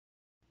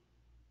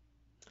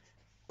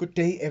Good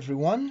day,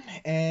 everyone,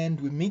 and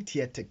we meet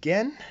yet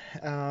again.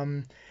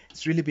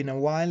 It's really been a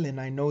while,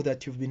 and I know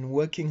that you've been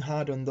working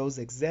hard on those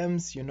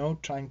exams,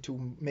 trying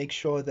to make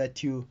sure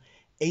that you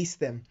ace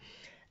them.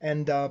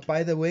 And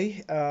by the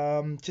way,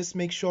 just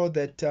make sure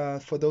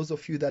that for those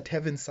of you that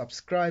haven't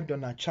subscribed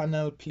on our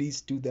channel, please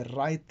do the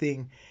right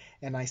thing.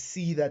 And I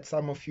see that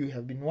some of you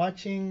have been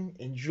watching,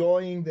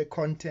 enjoying the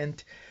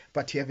content,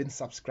 but you haven't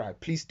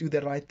subscribed. Please do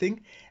the right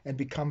thing and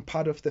become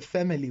part of the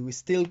family. We're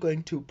still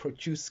going to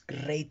produce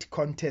great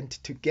content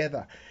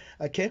together.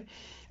 Okay.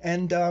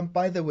 And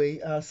by the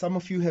way, some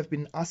of you have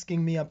been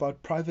asking me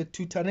about private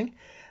tutoring.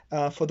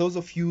 For those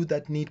of you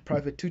that need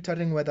private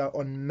tutoring, whether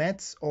on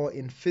maths or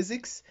in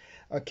physics,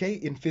 okay,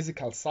 in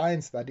physical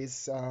science, that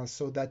is,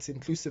 so that's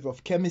inclusive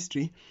of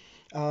chemistry,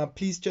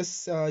 please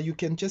just, you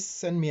can just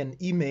send me an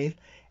email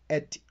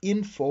at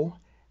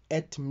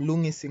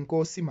info@Mlungisi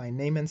Nkosi, my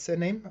name and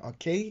surname,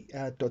 okay,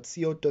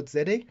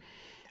 .co.za.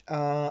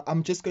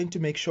 I'm just going to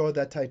make sure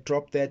that I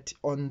drop that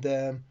on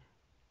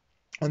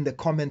the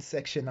comment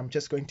section. I'm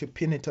just going to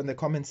pin it on the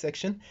comment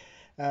section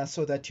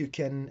so that you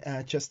can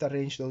just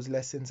arrange those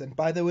lessons. And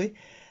by the way,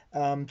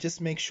 just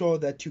make sure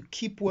that you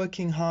keep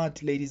working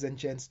hard, ladies and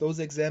gents. Those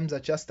exams are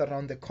just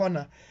around the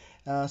corner.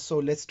 So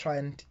let's try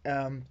and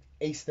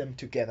ace them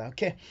together.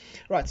 Okay.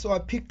 Right. So I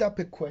picked up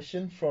a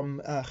question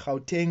from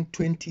Gauteng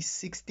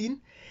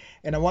 2016,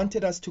 and I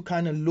wanted us to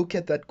kind of look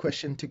at that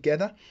question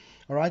together.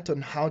 All right,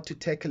 on how to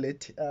tackle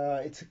it.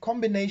 It's a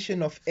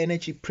combination of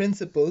energy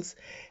principles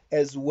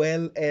as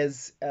well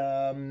as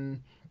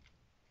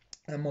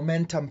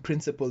momentum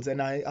principles,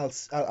 and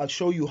I'll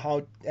show you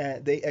how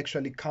they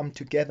actually come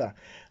together.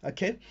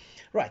 Okay,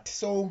 right,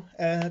 so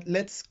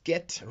let's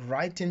get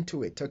right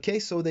into it. Okay,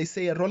 so they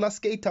say a roller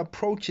skate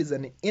approaches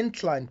an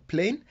inclined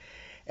plane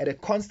at a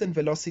constant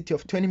velocity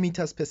of 20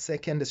 meters per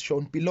second as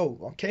shown below.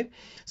 Okay,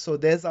 so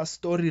there's our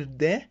story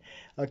there.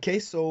 Okay,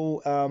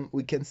 so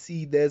we can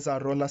see there's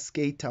our roller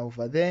skater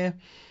over there,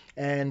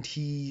 and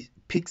he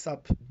picks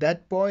up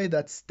that boy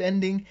that's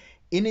standing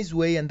in his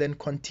way and then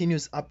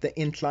continues up the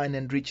incline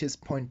and reaches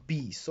point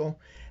B. So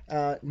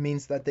it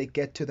means that they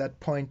get to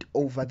that point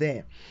over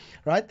there,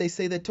 right? They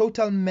say the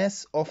total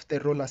mass of the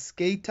roller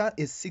skater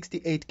is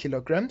 68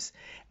 kilograms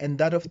and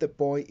that of the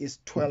boy is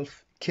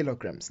 12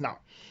 kilograms. Now,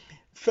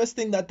 first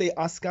thing that they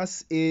ask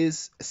us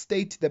is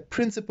state the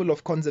principle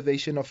of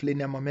conservation of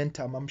linear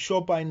momentum. I'm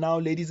sure by now,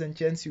 ladies and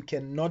gents, you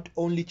can not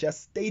only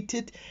just state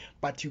it,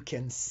 but you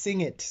can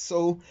sing it.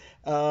 So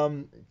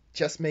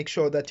just make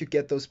sure that you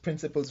get those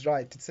principles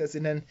right. It says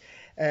in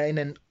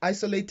an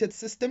isolated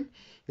system,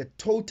 the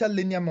total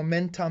linear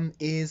momentum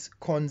is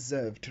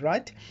conserved,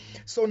 right?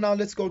 So now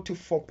let's go to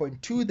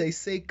 4.2. They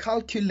say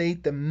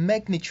calculate the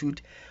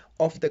magnitude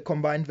of the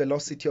combined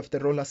velocity of the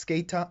roller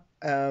skater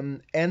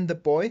and the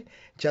boy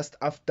just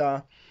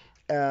after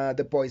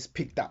the boy is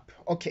picked up.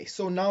 Okay,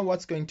 so now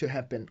what's going to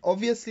happen?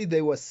 Obviously,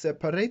 they were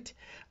separate.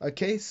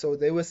 Okay, so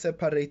they were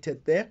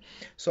separated there.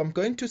 So I'm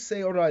going to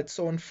say, all right,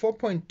 so on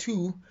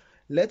 4.2,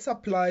 let's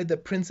apply the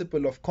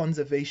principle of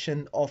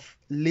conservation of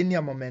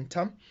linear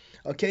momentum.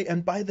 Okay,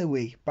 and by the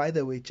way,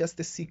 just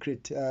a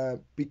secret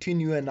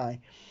between you and I.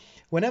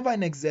 Whenever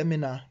an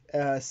examiner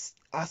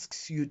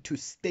asks you to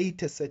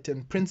state a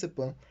certain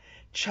principle,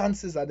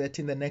 chances are that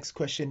in the next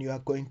question you are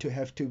going to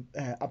have to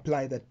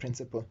apply that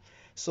principle.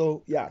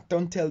 So yeah,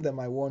 don't tell them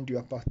I warned you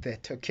about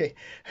that. Okay.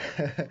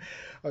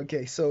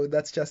 Okay, so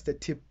that's just a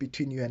tip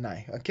between you and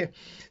I. Okay,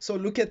 so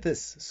look at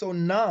this. So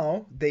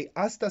now they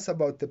asked us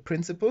about the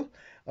principle.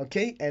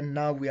 Okay, and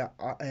now we are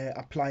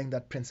applying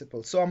that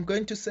principle. So I'm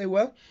going to say,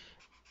 well,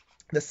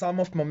 the sum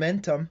of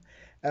momentum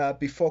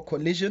before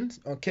collision,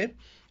 okay,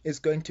 is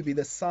going to be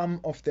the sum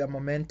of their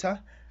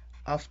momenta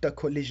after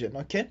collision.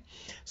 Okay,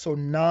 so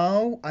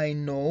now I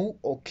know,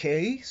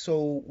 okay,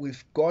 so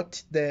we've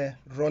got the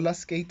roller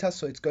skater,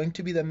 so it's going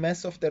to be the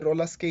mass of the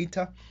roller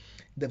skater,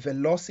 the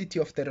velocity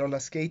of the roller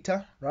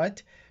skater,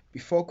 right,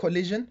 before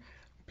collision,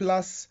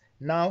 plus,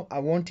 now I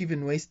won't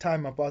even waste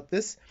time about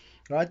this,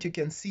 right? You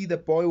can see the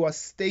boy was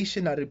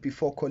stationary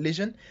before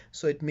collision,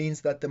 so it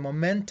means that the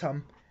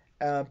momentum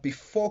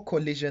before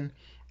collision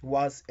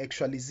was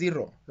actually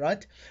 0,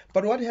 right?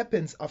 But what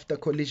happens after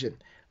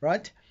collision,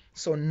 right?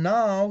 So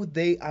now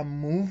they are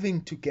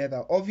moving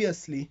together.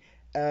 Obviously,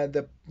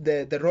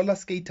 the roller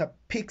skater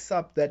picks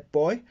up that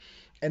boy,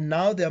 and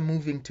now they're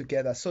moving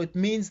together. So it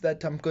means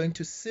that I'm going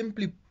to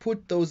simply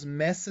put those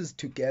masses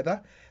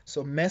together.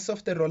 So mass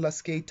of the roller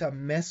skater,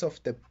 mass of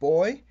the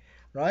boy,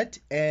 right?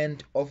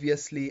 And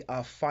obviously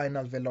our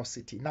final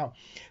velocity. Now,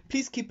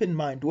 please keep in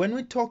mind, when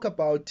we talk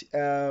about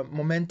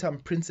momentum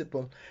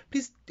principle,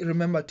 please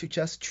remember to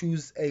just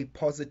choose a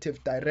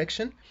positive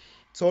direction.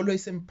 It's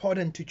always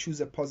important to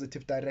choose a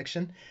positive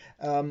direction.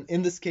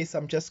 In this case,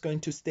 I'm just going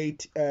to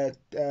state,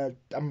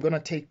 I'm going to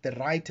take the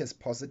right as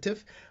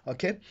positive.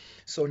 Okay,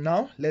 so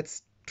now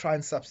let's try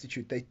and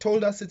substitute. They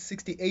told us it's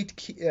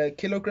 68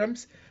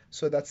 kilograms.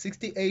 So that's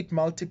 68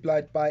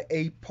 multiplied by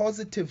a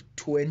positive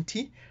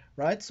 20,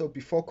 right? So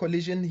before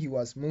collision, he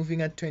was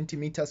moving at 20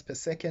 meters per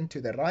second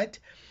to the right.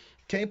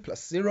 Okay,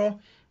 plus 0.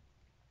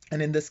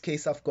 And in this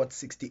case, I've got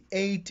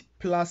 68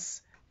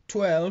 plus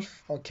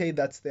 12. Okay,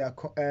 that's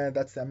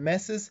their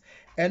masses,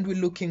 and we're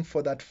looking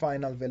for that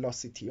final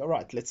velocity. All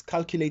right, let's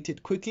calculate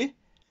it quickly.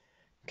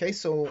 Okay,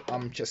 so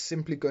I'm just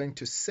simply going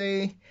to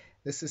say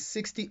this is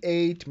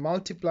 68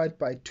 multiplied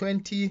by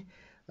 20.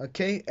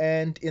 Okay,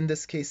 and in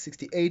this case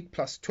 68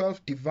 plus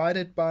 12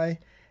 divided by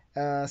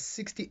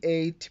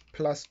 68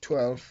 plus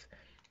 12,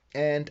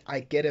 and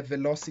I get a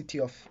velocity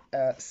of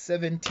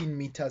 17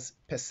 meters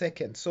per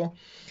second. So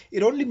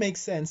it only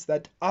makes sense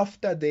that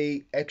after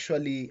they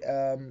actually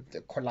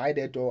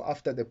collided, or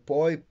after the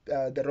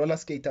roller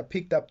skater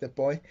picked up the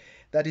boy,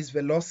 that his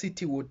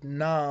velocity would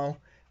now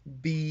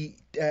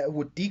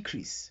would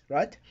decrease,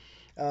 right?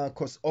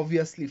 Because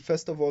obviously,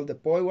 first of all, the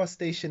boy was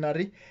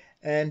stationary,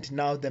 and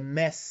now the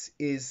mass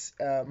is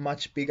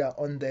much bigger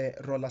on the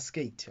roller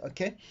skate.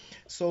 Okay,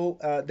 so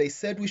they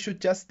said we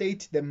should just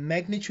state the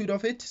magnitude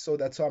of it, so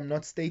that's why I'm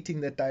not stating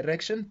the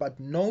direction. But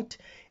note,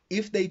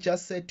 if they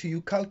just said to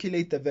you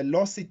calculate the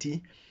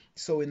velocity,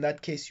 so in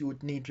that case you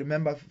would need,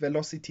 remember,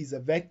 velocity is a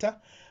vector.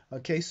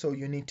 Okay, so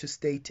you need to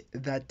state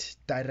that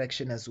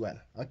direction as well.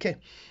 Okay,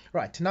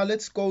 right, now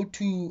let's go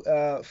to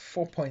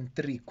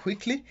 4.3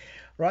 quickly.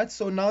 Right,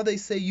 so now they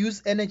say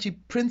use energy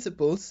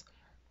principles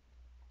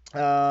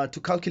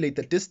to calculate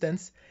the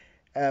distance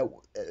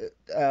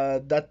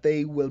that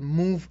they will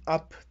move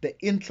up the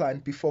incline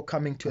before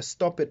coming to a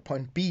stop at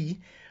point B.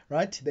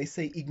 Right, they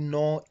say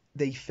ignore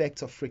the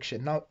effects of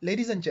friction. Now,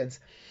 ladies and gents,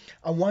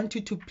 I want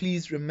you to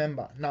please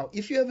remember, now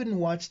if you haven't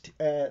watched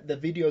the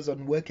videos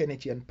on work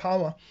energy and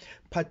power,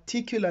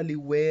 particularly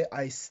where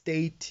I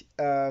state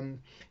I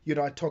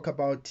talk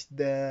about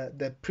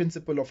the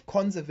principle of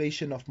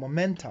conservation of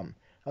momentum.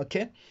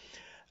 Okay,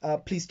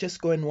 please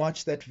just go and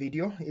watch that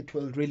video. It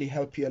will really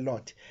help you a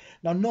lot.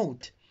 Now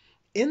note,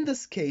 in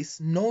this case,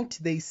 note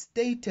they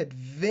stated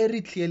very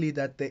clearly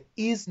that there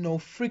is no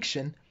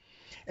friction,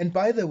 and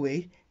by the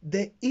way,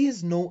 there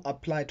is no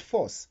applied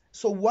force.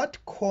 So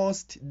what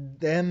caused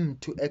them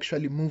to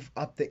actually move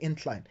up the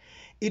incline?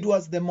 It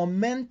was the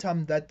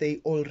momentum that they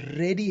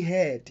already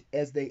had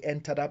as they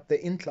entered up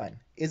the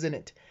incline, isn't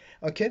it?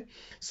 Okay,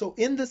 so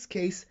in this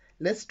case,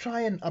 let's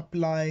try and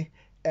apply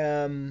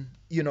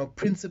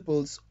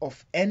principles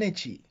of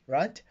energy,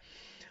 right?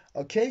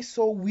 Okay,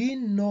 so we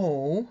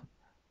know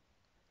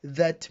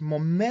that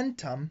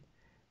momentum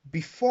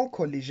before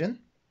collision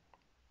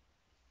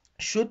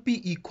should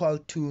be equal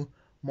to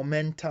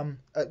momentum,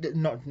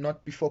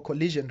 not before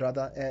collision,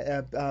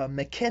 rather,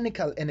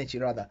 mechanical energy,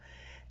 rather.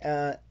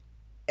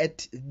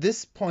 At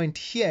this point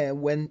here,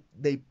 when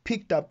they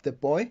picked up the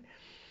boy,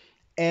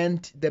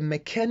 and the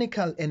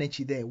mechanical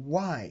energy there.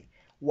 Why?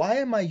 Why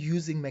am I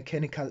using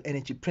mechanical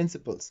energy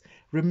principles?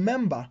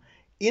 Remember,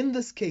 in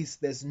this case,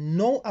 there's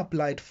no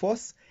applied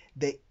force.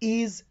 There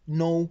is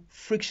no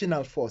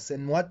frictional force.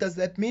 And what does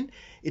that mean?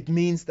 It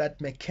means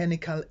that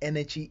mechanical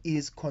energy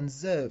is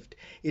conserved.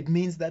 It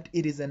means that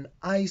it is an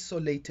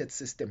isolated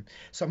system.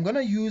 So I'm going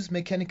to use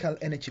mechanical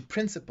energy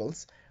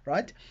principles,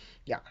 right?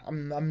 Yeah,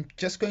 I'm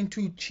just going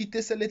to cheat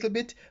this a little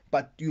bit,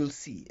 but you'll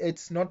see.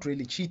 It's not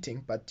really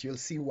cheating, but you'll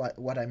see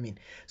what I mean.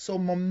 So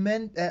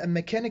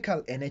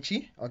mechanical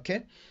energy,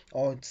 okay,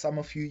 or some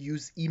of you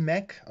use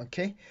EMAC,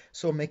 okay.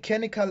 So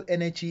mechanical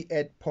energy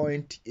at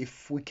point,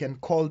 if we can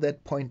call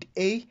that point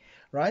A,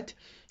 right?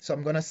 So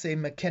I'm going to say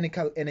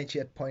mechanical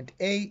energy at point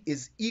A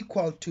is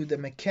equal to the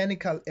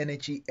mechanical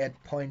energy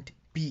at point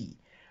B,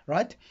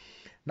 right?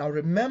 Now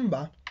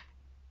remember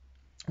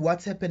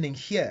what's happening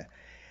here.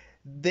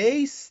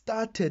 They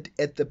started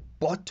at the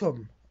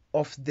bottom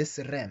of this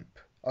ramp.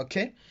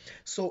 Okay,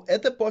 so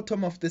at the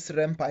bottom of this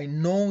ramp, I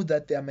know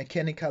that their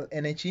mechanical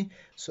energy,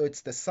 so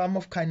it's the sum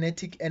of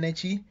kinetic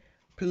energy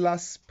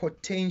plus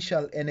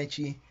potential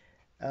energy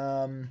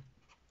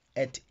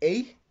at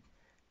A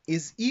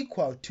is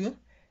equal to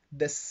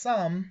the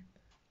sum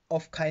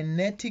of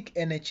kinetic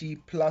energy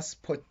plus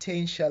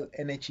potential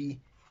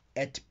energy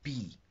at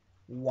B.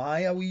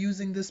 Why are we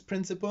using this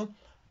principle?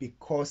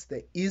 Because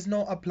there is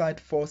no applied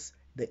force.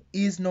 There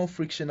is no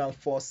frictional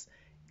force.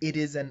 It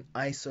is an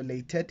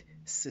isolated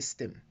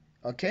system.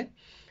 Okay,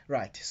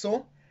 right.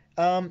 So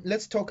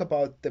let's talk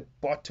about the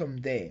bottom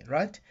there,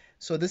 right?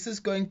 So this is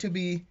going to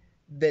be,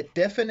 there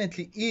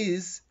definitely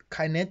is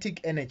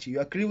kinetic energy. You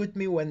agree with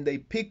me? When they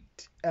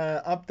picked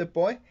up the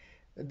boy,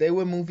 they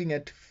were moving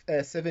at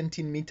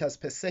 17 meters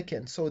per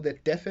second. So there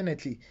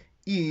definitely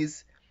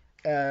is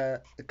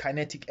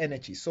kinetic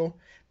energy. So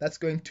that's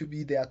going to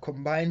be their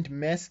combined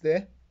mass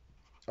there.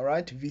 All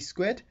right, V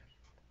squared.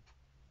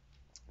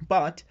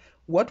 But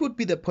what would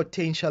be the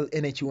potential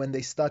energy when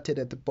they started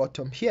at the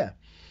bottom here?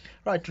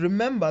 Right,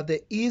 remember there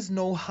is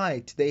no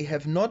height. They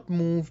have not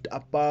moved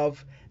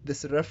above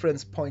this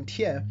reference point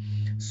here.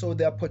 So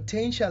their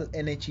potential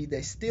energy,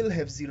 they still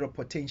have zero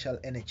potential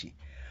energy.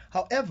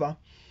 However,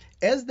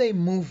 as they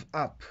move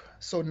up,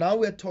 so now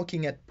we're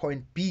talking at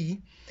point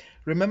B.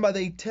 Remember,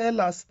 they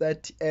tell us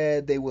that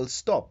they will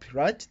stop,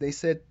 right? They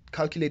said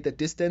calculate the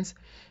distance,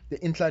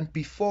 the incline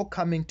before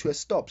coming to a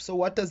stop. So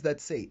what does that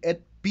say?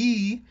 At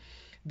B,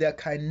 their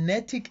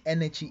kinetic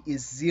energy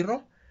is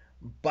zero,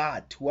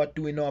 But what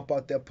do we know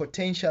about their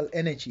potential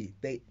energy?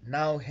 They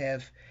now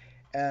have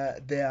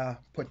their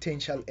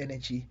potential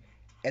energy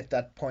at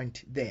that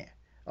point there.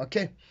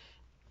 Okay,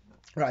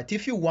 right.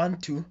 If you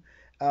want to,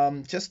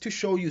 just to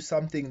show you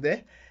something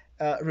there,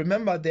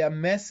 remember their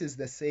mass is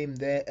the same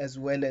there as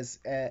well as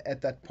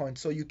at that point.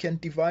 So you can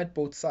divide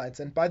both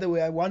sides. And by the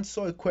way, I once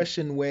saw a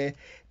question where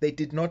they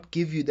did not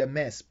give you the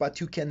mass,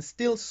 but you can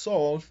still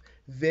solve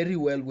very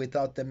well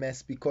without the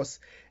mass, because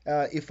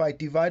if I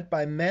divide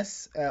by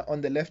mass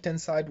on the left hand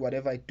side,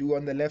 whatever I do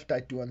on the left, I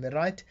do on the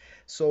right.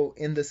 So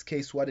in this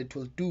case, what it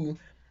will do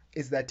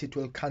is that it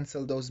will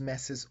cancel those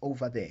masses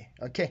over there.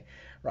 Okay,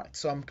 right.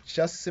 So I'm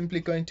just simply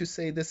going to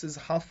say this is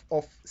half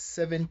of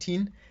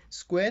 17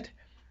 squared,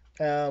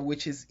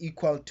 which is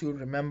equal to,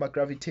 remember,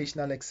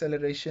 gravitational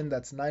acceleration,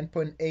 that's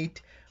 9.8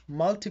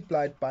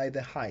 multiplied by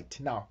the height.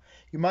 Now,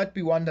 you might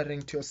be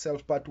wondering to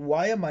yourself, but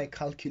why am I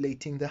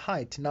calculating the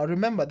height? Now,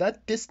 remember,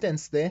 that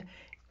distance there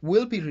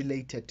will be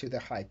related to the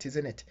height,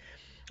 isn't it?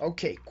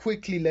 Okay,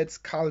 quickly, let's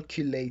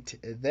calculate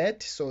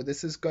that. So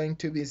this is going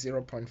to be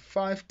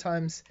 0.5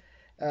 times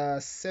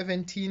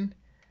 17,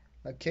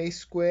 okay,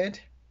 squared.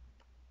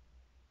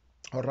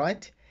 All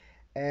right,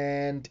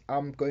 and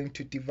I'm going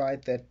to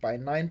divide that by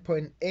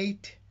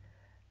 9.8,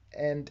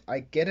 and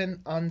I get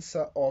an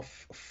answer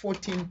of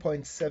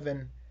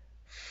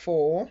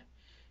 14.74.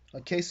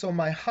 Okay, so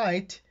my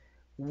height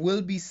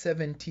will be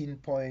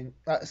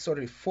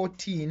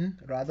 14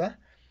 rather,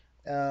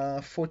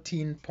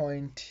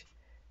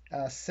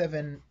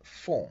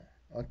 14.74.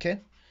 Okay,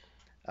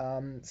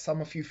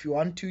 some of you, if you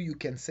want to, you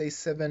can say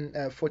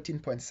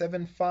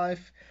 14.75,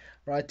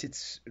 right?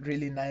 It's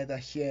really neither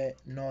here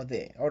nor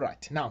there. All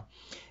right, now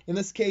in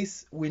this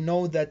case we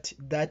know that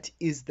that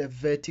is the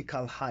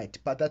vertical height,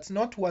 but that's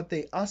not what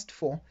they asked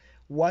for.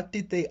 What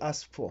did they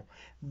ask for?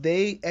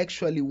 They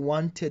actually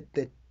wanted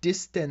the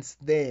distance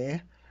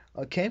there,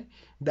 okay,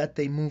 that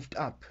they moved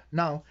up.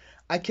 Now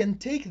I can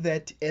take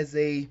that as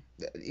a,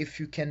 if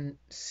you can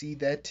see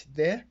that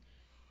there,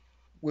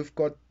 we've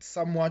got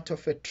somewhat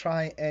of a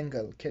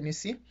triangle. Can you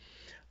see?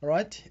 All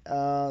right,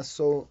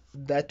 so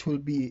that will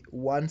be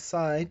one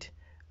side.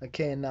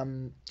 Okay, and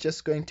I'm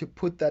just going to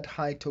put that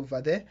height over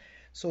there.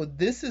 So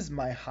this is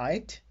my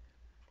height,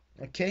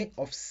 okay,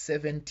 of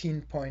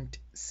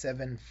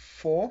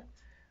 17.74.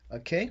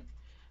 Okay,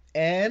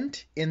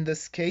 and in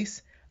this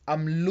case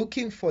I'm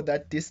looking for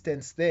that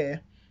distance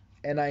there,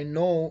 and I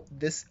know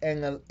this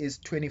angle is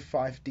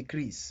 25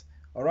 degrees.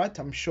 All right,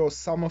 I'm sure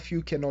some of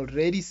you can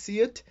already see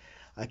it.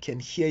 I can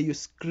hear you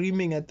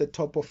screaming at the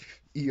top of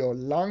your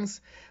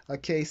lungs,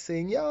 okay,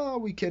 saying, yeah,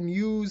 we can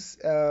use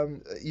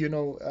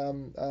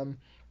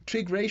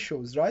trig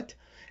ratios, right?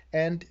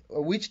 And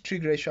which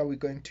trig ratio are we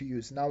going to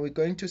use? Now we're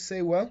going to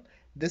say, well,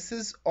 this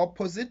is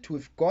opposite.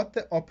 We've got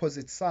the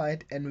opposite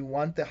side and we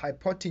want the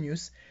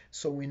hypotenuse,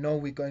 so we know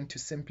we're going to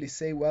simply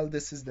say, well,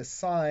 this is the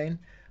sine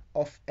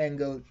of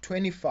angle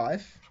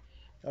 25.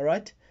 All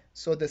right,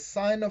 so the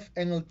sine of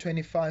angle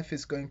 25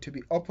 is going to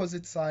be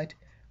opposite side,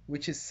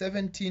 which is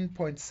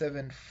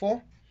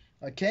 17.74,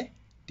 okay,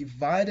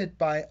 divided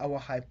by our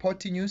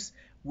hypotenuse,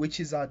 which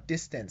is our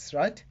distance,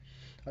 right?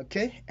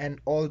 Okay,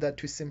 and all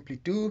that we simply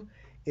do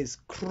is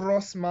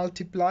cross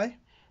multiply.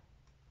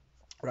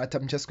 Right,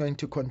 I'm just going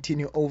to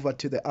continue over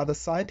to the other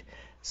side.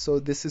 So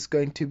this is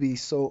going to be,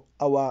 so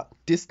our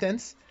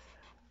distance,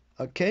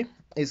 okay,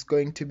 is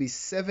going to be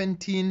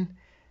 17.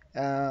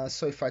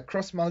 So if I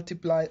cross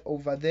multiply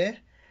over there,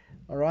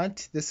 all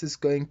right, this is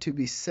going to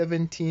be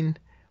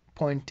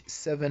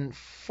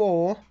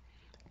 17.74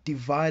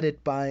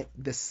 divided by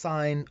the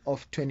sine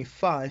of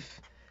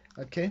 25.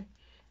 Okay,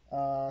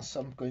 so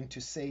I'm going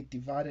to say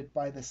divided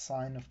by the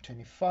sine of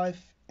 25,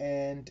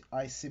 and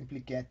I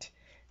simply get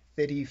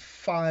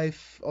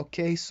 35.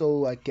 Okay,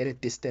 so I get a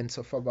distance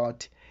of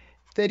about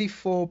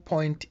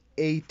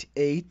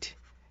 34.88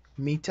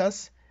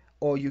 meters,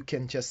 or you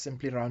can just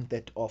simply round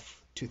that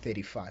off to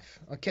 35.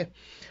 Okay,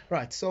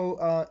 right,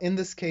 so in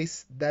this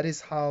case, that is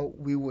how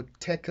we would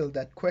tackle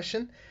that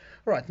question.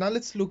 All right, now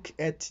let's look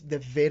at the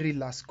very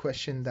last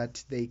question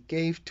that they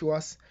gave to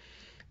us.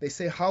 They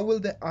say, how will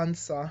the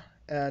answer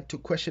to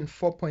question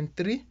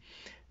 4.3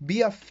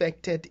 be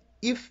affected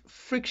if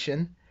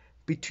friction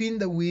between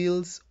the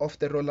wheels of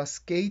the roller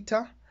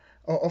skater,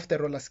 or of the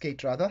roller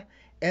skate rather,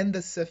 and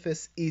the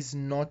surface is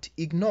not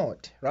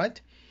ignored, right?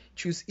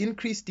 Choose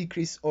increase,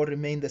 decrease, or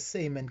remain the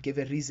same and give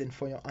a reason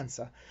for your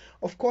answer.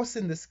 Of course,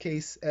 in this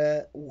case,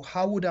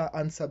 how would our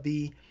answer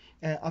be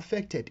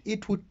affected?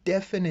 It would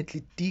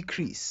definitely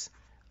decrease,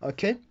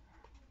 okay?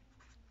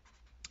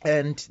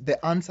 And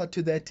the answer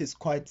to that is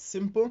quite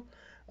simple,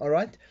 all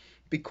right?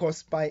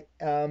 Because by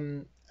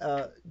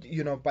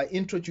by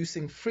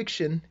introducing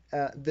friction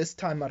this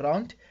time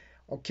around,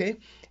 okay,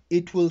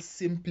 it will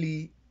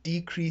simply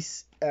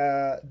decrease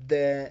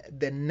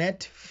the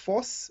net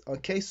force.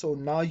 Okay, so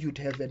now you'd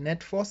have a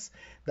net force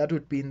that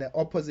would be in the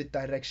opposite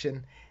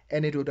direction,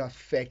 and it would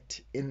affect,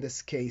 in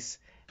this case,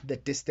 the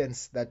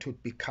distance that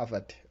would be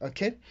covered.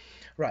 Okay,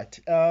 right.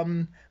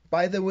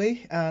 By the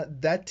way,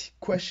 that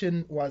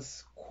question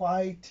was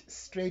quite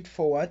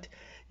straightforward.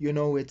 you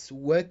know, its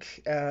work,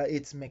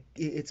 its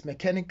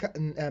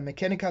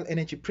mechanical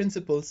energy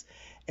principles,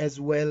 as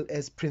well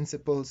as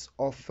principles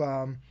of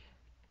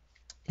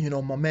you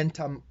know,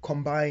 momentum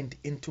combined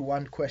into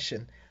one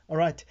question. All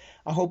right,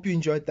 I hope you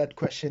enjoyed that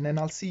question, and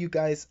I'll see you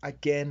guys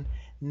again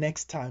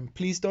next time.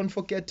 Please don't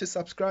forget to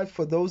subscribe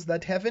for those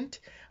that haven't.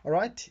 All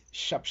right,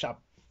 sharp sharp.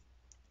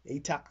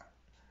 Later.